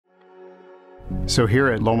So here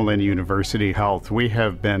at Loma Linda University Health, we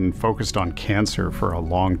have been focused on cancer for a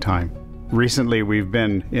long time. Recently, we've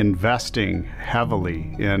been investing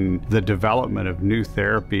heavily in the development of new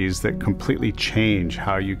therapies that completely change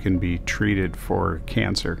how you can be treated for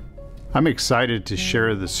cancer. I'm excited to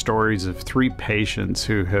share the stories of 3 patients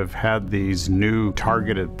who have had these new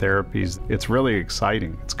targeted therapies. It's really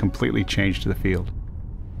exciting. It's completely changed the field.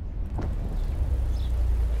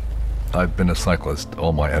 I've been a cyclist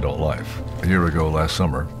all my adult life. A year ago last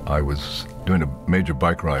summer, I was doing a major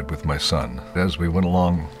bike ride with my son. As we went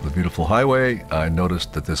along the beautiful highway, I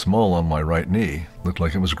noticed that this mole on my right knee looked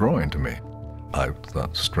like it was growing to me. I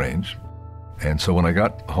thought, strange. And so when I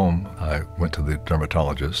got home, I went to the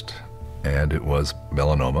dermatologist, and it was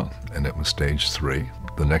melanoma, and it was stage 3.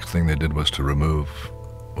 The next thing they did was to remove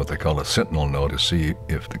what they call a sentinel node to see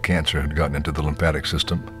if the cancer had gotten into the lymphatic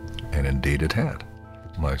system, and indeed it had.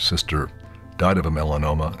 My sister died of a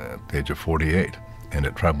melanoma at the age of 48, and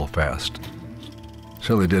it traveled fast.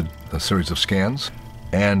 So they did a series of scans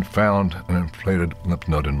and found an inflated lymph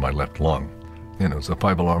node in my left lung. It was a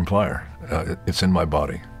 5-alarm fire. It's in my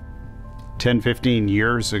body. 10, 15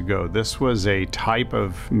 years ago, this was a type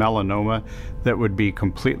of melanoma that would be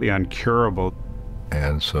completely uncurable.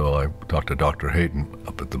 And so I talked to Dr. Hayden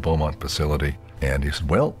up at the Beaumont facility, and he said,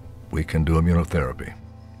 well, we can do immunotherapy.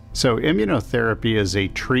 So immunotherapy is a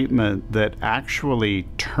treatment that actually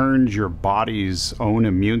turns your body's own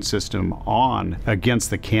immune system on against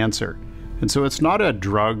the cancer. And so it's not a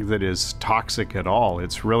drug that is toxic at all.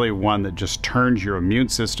 It's really one that just turns your immune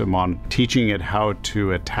system on, teaching it how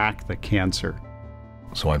to attack the cancer.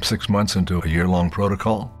 So I'm 6 months into a year-long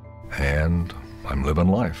protocol, and I'm living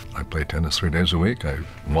life. I play tennis 3 days a week. I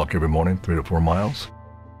walk every morning 3 to 4 miles.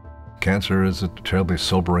 Cancer is a terribly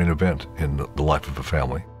sobering event in the life of a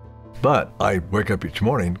family. But I wake up each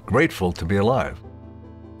morning grateful to be alive.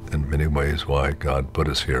 In many ways, why God put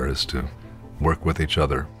us here is to work with each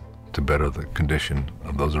other to better the condition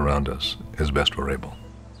of those around us as best we're able.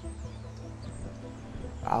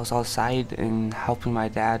 I was outside and helping my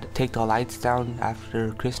dad take the lights down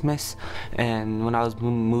after Christmas, and when I was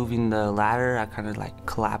moving the ladder, I kind of like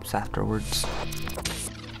collapsed afterwards.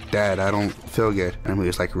 Dad, I don't feel good. And he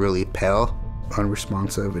was like really pale,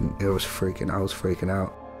 unresponsive, and I was freaking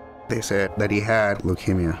out. They said that he had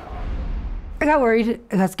leukemia. I got worried.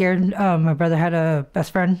 I got scared. My brother had a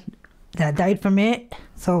best friend that died from it,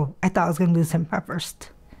 so I thought I was going to lose him at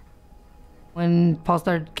first. When Paul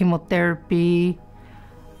started chemotherapy,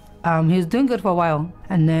 he was doing good for a while,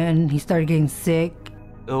 and then he started getting sick.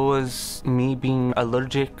 It was me being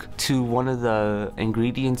allergic to one of the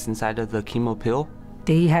ingredients inside of the chemo pill.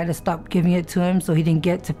 They had to stop giving it to him, so he didn't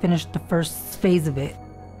get to finish the first phase of it.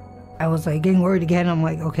 I was like getting worried again. I'm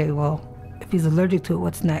like, okay, well, if he's allergic to it,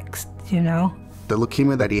 what's next, you know? The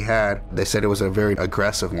leukemia that he had, they said it was a very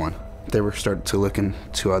aggressive one. They were starting to look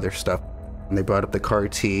into other stuff. And they brought up the CAR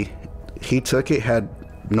T. He took it, had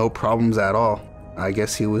no problems at all. I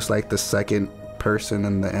guess he was like the second person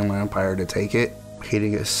in the Inland Empire to take it. He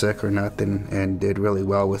didn't get sick or nothing and did really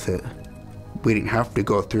well with it. We didn't have to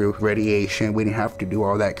go through radiation. We didn't have to do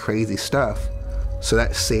all that crazy stuff. So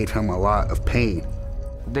that saved him a lot of pain.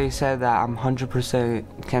 They said that I'm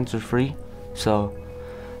 100% cancer-free, so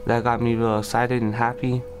that got me real excited and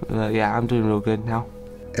happy. Yeah, I'm doing real good now.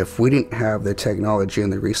 If we didn't have the technology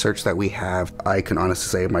and the research that we have, I can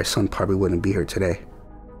honestly say my son probably wouldn't be here today.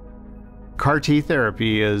 CAR T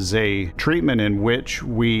therapy is a treatment in which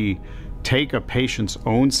we take a patient's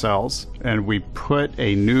own cells and we put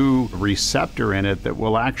a new receptor in it that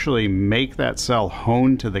will actually make that cell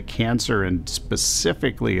hone to the cancer and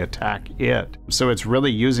specifically attack it. So it's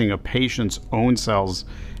really using a patient's own cells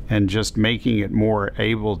and just making it more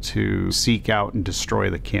able to seek out and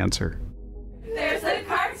destroy the cancer. There's a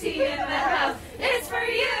CAR T in the house. It's for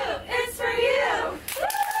you. It's for you.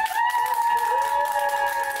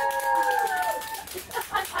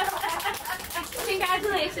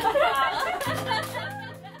 Congratulations, Paul.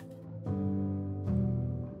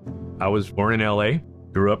 I was born in LA,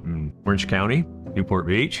 grew up in Orange County, Newport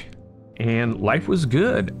Beach, and life was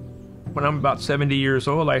good. When I'm about 70 years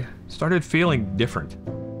old, I started feeling different.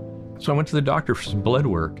 So I went to the doctor for some blood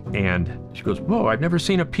work, and she goes, whoa, I've never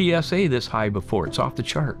seen a PSA this high before. It's off the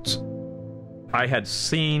charts. I had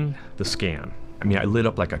seen the scan. I mean, I lit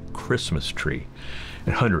up like a Christmas tree,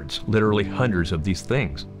 and hundreds, literally hundreds of these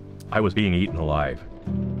things. I was being eaten alive.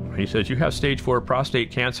 He says, you have stage 4 prostate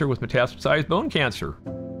cancer with metastasized bone cancer.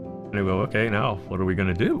 And I go, okay, now what are we going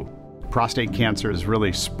to do? Prostate cancer has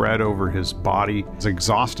really spread over his body. It's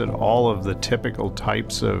exhausted all of the typical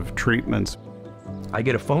types of treatments. I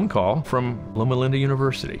get a phone call from Loma Linda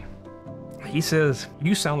University. he says,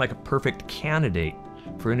 you sound like a perfect candidate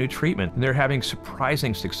for a new treatment, and they're having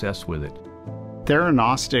surprising success with it.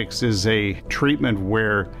 Theranostics is a treatment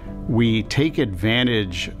where we take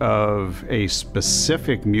advantage of a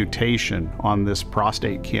specific mutation on this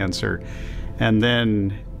prostate cancer and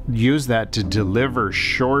then use that to deliver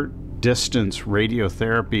short distance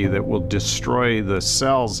radiotherapy that will destroy the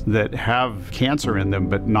cells that have cancer in them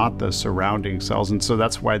but not the surrounding cells, and so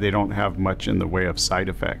that's why they don't have much in the way of side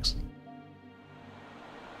effects.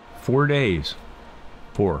 4 days,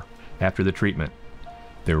 after the treatment,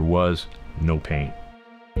 there was no pain.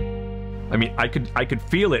 I mean, I could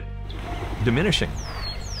feel it diminishing.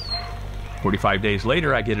 45 days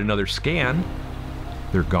later, I get another scan.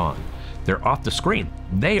 They're gone. They're off the screen.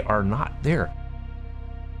 They are not there.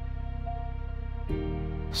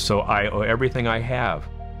 So I owe everything I have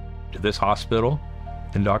to this hospital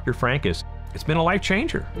and Dr. Frankus. It's been a life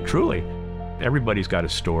changer, truly. Everybody's got a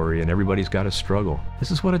story and everybody's got a struggle.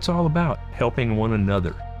 This is what it's all about, helping one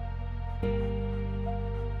another.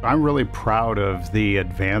 I'm really proud of the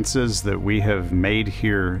advances that we have made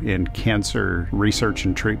here in cancer research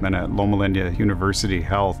and treatment at Loma Linda University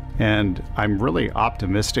Health, and I'm really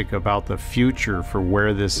optimistic about the future for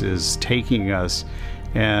where this is taking us.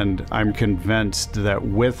 And I'm convinced that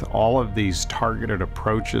with all of these targeted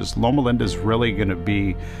approaches, Loma Linda is really going to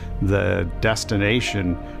be the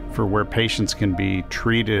destination for where patients can be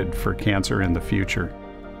treated for cancer in the future.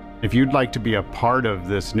 If you'd like to be a part of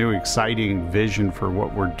this new exciting vision for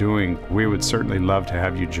what we're doing, we would certainly love to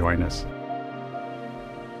have you join us.